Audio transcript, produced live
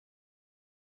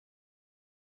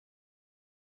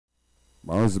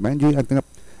Boss Benji at tengah.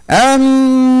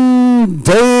 And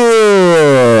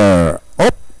there,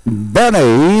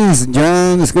 Benny's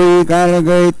John Squee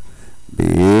Carragate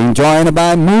being joined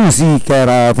by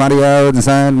MJCI from the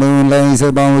outside. Moon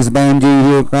Laser, Boss Benji,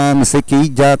 here comes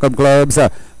Siki Jacob Clubs,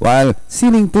 while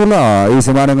Ceiling Pula is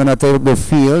running on the tail of the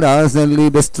field as they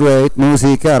lead the straight.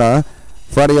 MJCI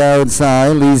for the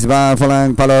outside, leads by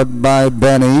Falang, followed by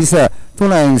Benny's. 2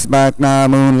 lengths back now,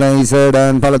 Moon Laser,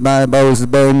 then followed by Boss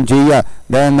Benji.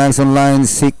 Then next on line,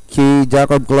 Siki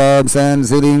Jacob Clubs and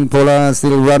Ceiling Pula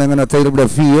still running on the tail of the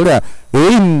field.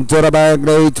 Into the back,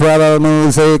 they travel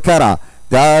MJCI.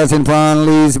 Just in front,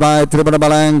 leads by Triple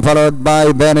Balang, followed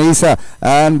by Benny's.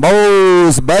 And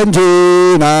Boss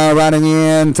Benji now running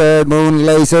in third. Moon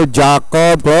Laser,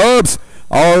 Jacob Clubs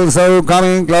also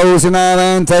coming close enough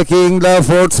and taking the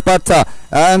 4th spot.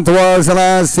 And towards the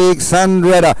last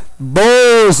 600,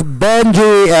 Boss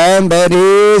Benji and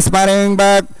Benny's running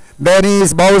back.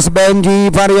 Benny's Boss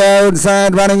Benji for the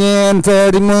outside, running in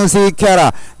third in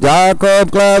MJCI.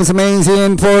 Jacob Clubs mains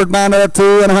in 4th man at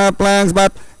 2.5 lengths,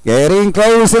 but getting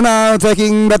closer now,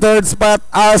 taking the 3rd spot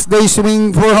as they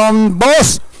swing for home.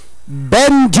 Boss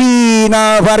Benji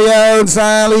now for the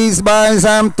outside, leads by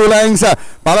some 2 lengths,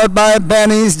 followed by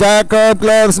Benny's. Jacob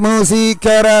Clubs,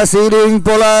 MJCI, Ceiling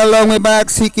Pula along with back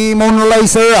Siki Moon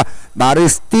Laser, but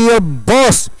it's still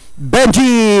Boss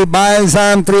Benji by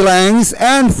some 3 lengths,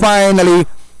 and finally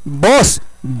Boss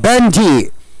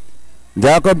Benji,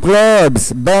 Jacob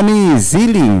Clubs, Benny,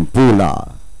 Ceiling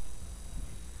Pula.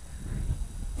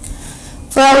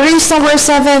 For race number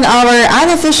 7, our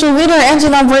unofficial winner,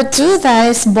 engine number 2, that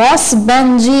is Boss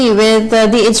Benji with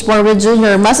DH Morgan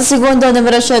Jr. Masa segundo,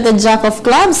 numero 7, Jacob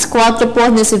Clubs, 4 po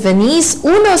ni si Venice,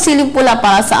 1 Ceiling Pula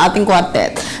para sa ating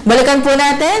quartet. Balikan po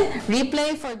natin,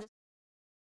 replay for the